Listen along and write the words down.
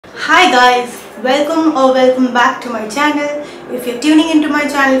Hi guys, welcome back to my channel. If you're tuning into my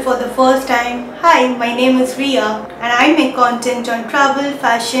channel for the first time, hi, my name is Riya and I make content on travel,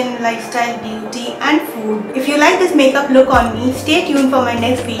 fashion, lifestyle, beauty and food. If you like this makeup look on me, stay tuned for my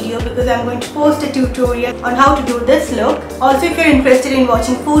next video because I'm going to post a tutorial on how to do this look. Also, if you're interested in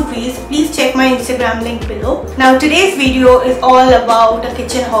watching food reels, please check my Instagram link below. Now today's video is all about a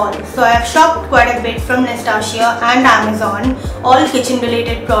kitchen haul. So I have shopped quite a bit from Nestasia and Amazon, all kitchen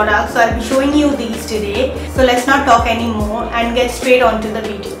related products. So I'll be showing you these today. So let's not talk anymore and get straight onto the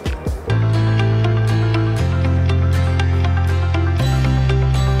video.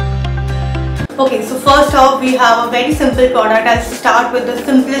 Okay, so first off we have a very simple product. I'll start with the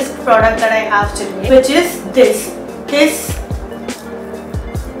simplest product that I have today, which is this.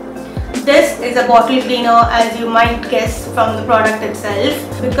 This is a bottle cleaner, as you might guess from the product itself.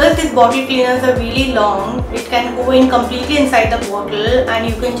 Because these bottle cleaners are really long, it can go in completely inside the bottle and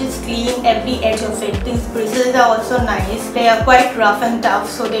you can just clean every edge of it. These bristles are also nice. They are quite rough and tough,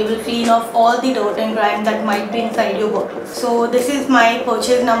 so they will clean off all the dirt and grime that might be inside your bottle. So this is my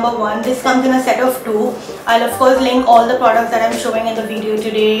purchase number one. This comes in a set of two. I'll of course link all the products that I'm showing in the video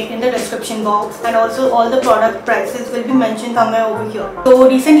today in the description box, and also all the product prices will be mentioned somewhere over here. So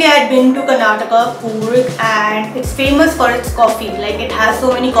recently I had been to Karnataka, Pune, and it's famous for its coffee. Like, it has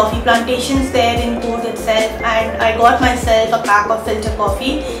so many coffee plantations there in Pune itself, and I got myself a pack of filter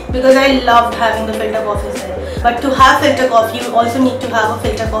coffee because I loved having the filter coffee there. But to have filter coffee, you also need to have a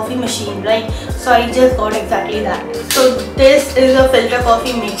filter coffee machine, right? So I just got exactly that. So this is a filter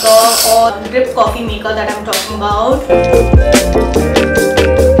coffee maker or drip coffee maker that I'm talking about.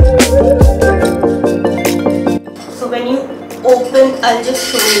 So when you open, I'll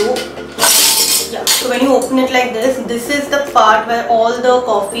just show you. Yeah, so when you open it like this is the part where all the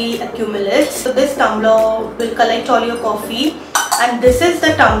coffee accumulates. So this tumbler will collect all your coffee, and this is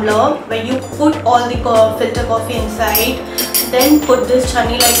the tumbler where you put all the filter coffee inside. Then put this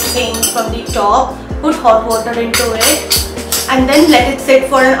chunny like thing from the top, put hot water into it, and then let it sit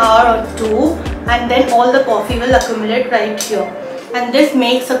for an hour or two, and then all the coffee will accumulate right here. And this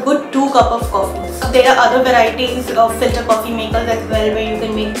makes a good 2 cups of coffee. So there are other varieties of filter coffee makers as well, where you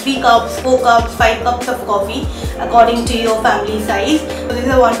can make 3 cups, 4 cups, 5 cups of coffee according to your family size. So this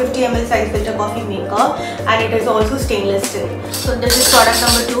is a 150 ml size filter coffee maker, and it is also stainless steel. So this is product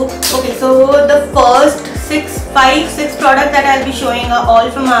number 2. Okay, so the first 6 products that I'll be showing are all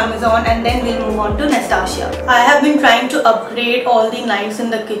from Amazon, and then we'll move on to Nestasia. I have been trying to upgrade all the knives in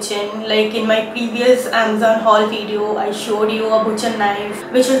the kitchen. Like in my previous Amazon haul video, I showed you a butcher knife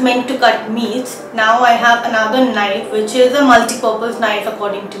which was meant to cut meats. Now I have another knife which is a multi-purpose knife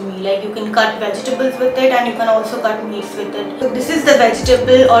according to me. Like, you can cut vegetables with it and you can also cut meats with it. So this is the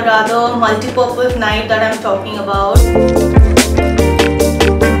vegetable, or rather multi-purpose knife that I'm talking about.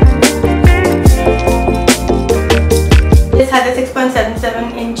 This has a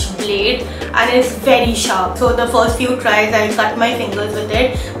 6.77 inch blade and it's very sharp. So the first few tries I cut my fingers with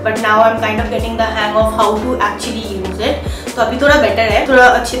it, but now I'm kind of getting the hang of how to actually use it. So अभी थोड़ा better है, थोड़ा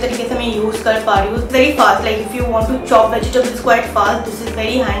अच्छे तरीके से मैं use कर पा रही हूँ. It's very fast. Like, if you want to chop vegetables quite fast, this is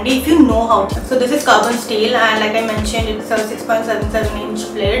very handy if you know how to. So this is carbon steel, and like I mentioned, it's a 6.77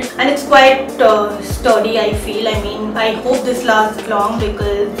 inch blade and it's quite sturdy, I feel. I mean, I hope this lasts long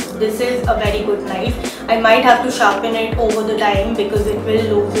because this is a very good knife. I might have to sharpen it over the time because it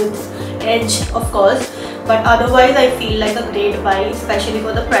will lose its edge, of course, but otherwise I feel like a great buy, especially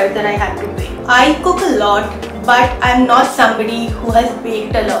for the price that I had to pay. I cook a lot, but I'm not somebody who has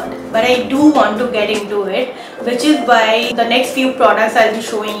baked a lot, but I do want to get into it, which is why the next few products I'll be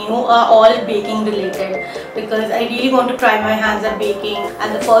showing you are all baking related, because I really want to try my hands at baking.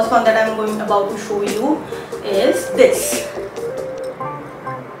 And the first one that I'm about to show you is this.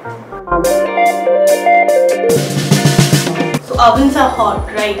 So ovens are hot,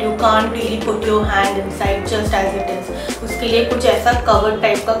 right? You can't really put your hand inside just as it is. उसके लिए कुछ ऐसा cover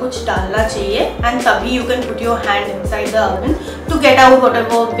type का कुछ डालना चाहिए, and तभी you can put your hand inside the oven to get out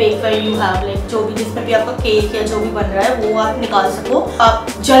whatever baker you have. Like, जो भी जिसमें भी आपका cake या जो भी बन रहा है वो आप निकाल सको,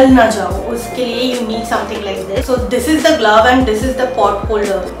 आप जल ना जाओ. उसके लिए you need something like this. So this is the glove and this is the pot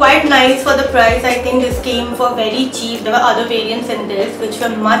holder. Quite nice for the price. I think this came for very cheap. There were other variants in this which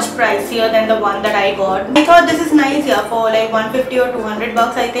were much pricier than the one that I got. I thought this is nice, yeah, for like 150 or 200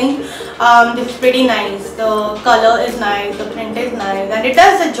 bucks, I think. This is pretty nice. The color is nice, the print is nice, and it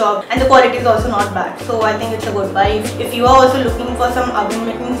does the job, and the quality is also not bad. So I think it's a good buy. If you are also looking for some oven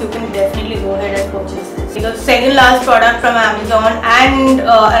mittens, you can definitely go ahead and purchase this. The second last product from Amazon, and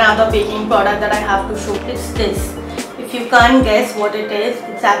another baking product that I have to show, is this. If you can't guess what it is,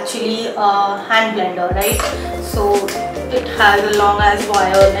 it's actually a hand blender, right? So it has a long ass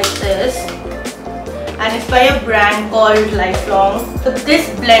wire like this, and it's by a brand called Lifelong. So this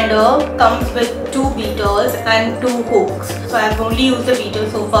blender comes with 2 beaters and 2 hooks. So I've only used the beater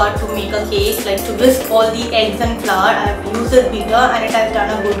so far to make a cake, like to whisk all the eggs and flour. I've used this beater and it has done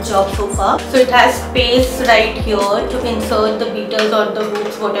a good job so far. So it has space right here to insert the beaters or the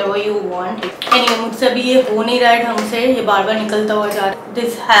hooks, whatever you want. Anyway, मुझसे भी ये हो नहीं रहा है ढंग से, ये बार बार निकलता हुआ जा रहा है.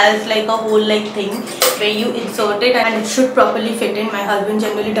 This has like a hole like thing where you insert it and it should properly fit in. My husband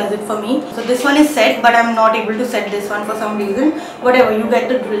generally does it for me. So this one is set, but I'm not able to set this one for some reason. Whatever, you get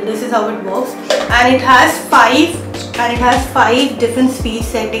the drill. This is how it works, and it has 5 different speed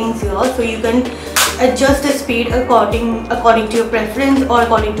settings here, so you can adjust the speed according to your preference or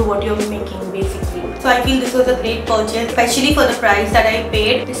according to what you're making basically. So I feel this was a great purchase, especially for the price that I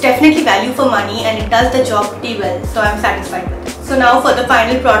paid. It's definitely value for money and it does the job pretty well, so I'm satisfied with it. So now for the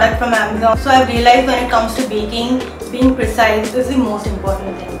final product from Amazon. So I've realized when it comes to baking, being precise is the most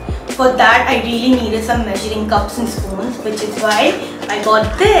important thing. For that I really needed some measuring cups and spoons, which is why I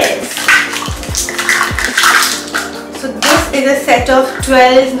got this. So this is a set of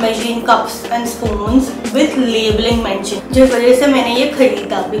 12 measuring cups and spoons with labeling mentioned. जिस वजह से मैंने ये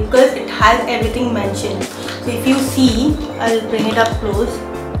खरीदा because it has everything mentioned. So if you see, I'll bring it up close.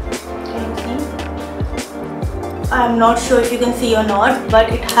 Can you see? I'm not sure if you can see or not,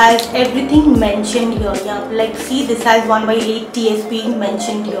 but it has everything mentioned here. Yeah, like see, this has 1/8 TSP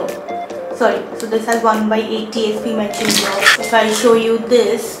mentioned here. Sorry, so this has 1/8 TSP mentioned here. If I show you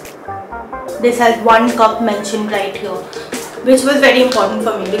this has 1 cup mentioned right here, which was very important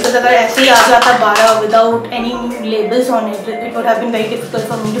for me because अगर ऐसे ही आ जाता 12 without any labels on it, it would have been very difficult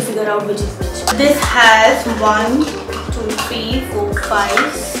for me to figure out which is which. This has 1, 2, 3, 4, 5,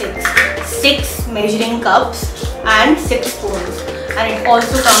 6 measuring cups and 6 spoons, and it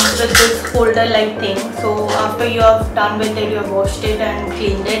also comes with this holder like thing. So after you have done with it, you have washed it and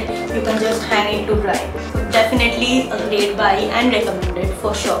cleaned it, you can just hang it to dry. So definitely a great buy and recommended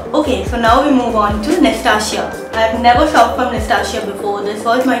for sure. Okay, so now we move on to Nestasia. I have never shopped from Nestasia before. This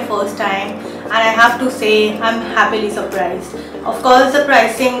was my first time and I have to say I'm happily surprised. Of course the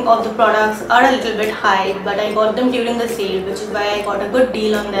pricing of the products are a little bit high, but I got them during the sale, which is why I got a good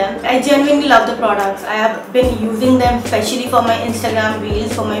deal on them. I genuinely love the products. I have been using them especially for my Instagram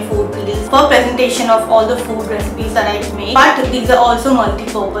reels, for my food reels, for presentation of all the food recipes that I make. But these are also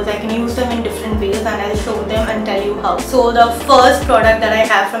multi-purpose. I can use them in different ways and I'll show them and tell you how. So the first product that I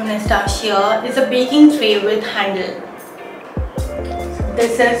have from Nestasia is a baking tray with handle.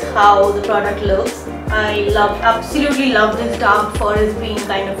 This is how the product looks. I absolutely love this dark forest green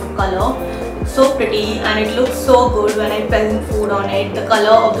kind of a color. It's so pretty and it looks so good when I present food on it. The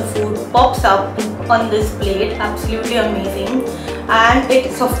color of the food pops up on this plate. Absolutely amazing. And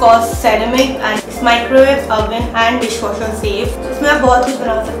it's of course ceramic and it's microwave, oven and dishwasher safe. So इसमें आप बहुत कुछ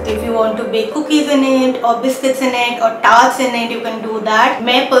बना सकते हैं. If you want to bake cookies in it or biscuits in it or tarts in it, you can do that.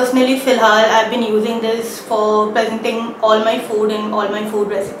 मैं personally फिलहाल I've been using this for presenting all my food and all my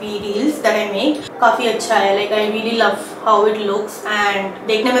food recipe reels that I make. काफी अच्छा है. Like I really love how it looks and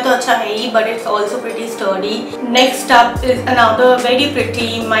देखने में तो अच्छा है ही, but it's also pretty sturdy. Next up is another very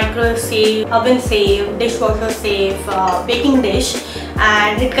pretty microwave safe, oven safe, dishwasher safe baking dish.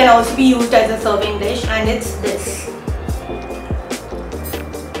 And it can also be used as a serving dish, and it's this.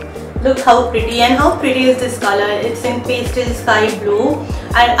 Look how pretty, and how pretty is this color. It's in pastel sky blue,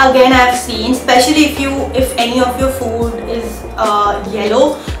 and again I've seen, especially if any of your food is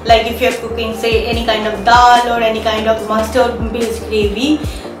yellow, like if you're cooking say any kind of dal or any kind of mustard based gravy,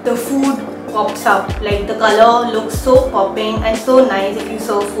 the food pops up. Like the color looks so popping and so nice if you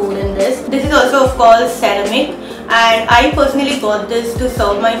serve food in this. This is also of course ceramic, and I personally got this to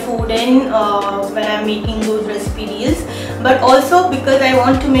serve my food in when I'm making those recipe reels, but also because I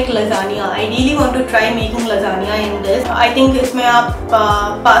want to make lasagna. I really want to try making lasagna in this. I think इसमें आप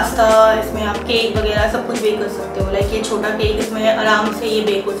pasta, इसमें आप cake वगैरह सब कुछ bake कर सकते हो. Like ये छोटा केक इसमें आराम से ये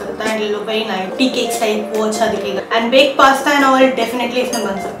बेक हो सकता है and it look very nice. Tea cake type वो अच्छा दिखेगा. And baked pasta and all definitely इसमें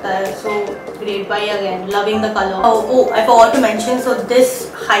बन सकता है. So great buy again. Loving the color. Oh, I forgot to mention. So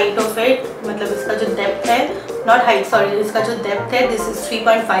this height of it, मतलब इसका जो depth है, not height, sorry, इसका जो depth है, this is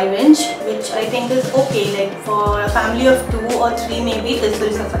 3.5 inch, which I think is okay. Like for a family of 2 or 3 maybe this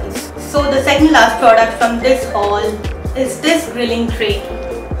will suffice. So the second last product from this haul is this grilling tray,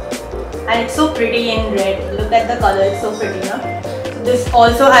 and it's so pretty in red. Look at the color, it's so pretty, huh? So this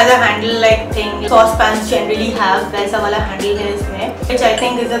also has a handle like thing. Saucepans generally have वैसा वाला handle है इसमें, which I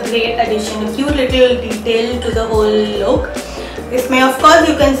think is a great addition, a cute little detail to the whole look. इसमें of course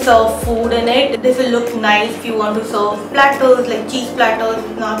you can serve food in it. This will look nice if you want to serve platters like cheese platters,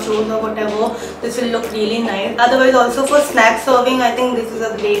 nachos or whatever. This will look really nice. Otherwise also for snack serving, I think this is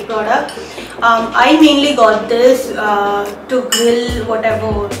a great product. I mainly got this to grill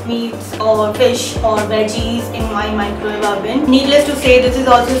whatever meats or fish or veggies in my microwave oven. Needless to say, this is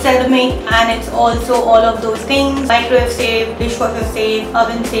also ceramic and it's also all of those things. Microwave safe, dishwasher safe,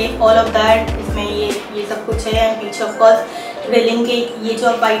 oven safe, all of that. इसमें ये सब कुछ है. And पीछे of course grilling के ये जो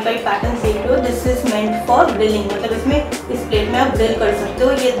आप वाइट पैटर्न देख रहे हो, this is meant for grilling. मतलब इसमें इस प्लेट में आप ग्रिल कर सकते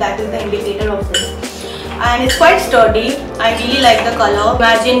हो. ये that is the indicator of this. And it's quite sturdy. I really like the color.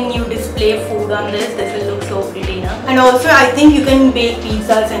 Imagine you display food on this. This will look so pretty now. And also I think you can bake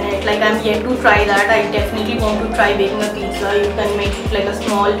pizzas in it. Like I'm yet to try that. I definitely want to try baking a pizza. You can make it like a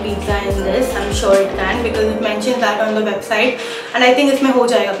small pizza in this. I'm sure it can because it mentions that on the website. And I think इसमें हो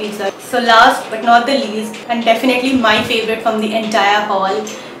जाएगा pizza. So last but not the least, and definitely my favorite from the entire haul,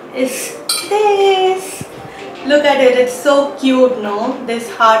 is this. Look at it. It's so cute, no? This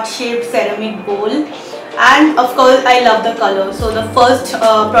heart-shaped ceramic bowl. And of course I love the color. So the first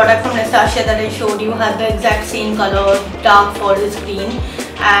product from Nestasia that I showed you had the exact same color, dark forest green,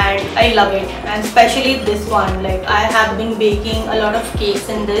 and I love it. And especially this one, like I have been baking a lot of cakes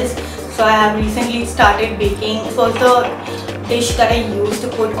in this, so I have recently started baking. This was the dish that I use to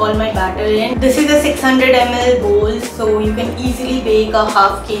put all my batter in. This is a 600 ml bowl, so you can easily bake a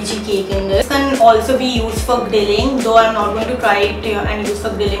half kg cake in this. This can also be used for grilling, though I'm not going to try it and use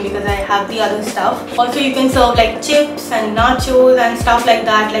for grilling because I have the other stuff. Also you can serve like chips and nachos and stuff like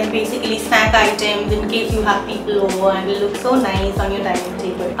that, like basically snack items in case you have people over, and it will look so nice on your dining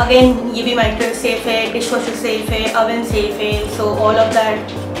table. Again, ये भी microwave safe है, dishwasher safe है, oven safe है, so all of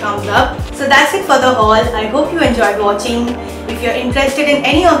that comes up. So that's it for the haul. I hope you enjoyed watching. If you're interested in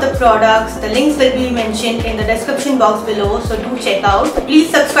any of the products, the links will be mentioned in the description box below, so do check out. Please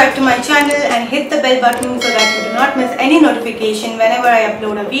subscribe to my channel and hit the bell button so that you do not miss any notification whenever I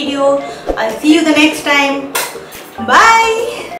upload a video. I'll see you the next time. Bye!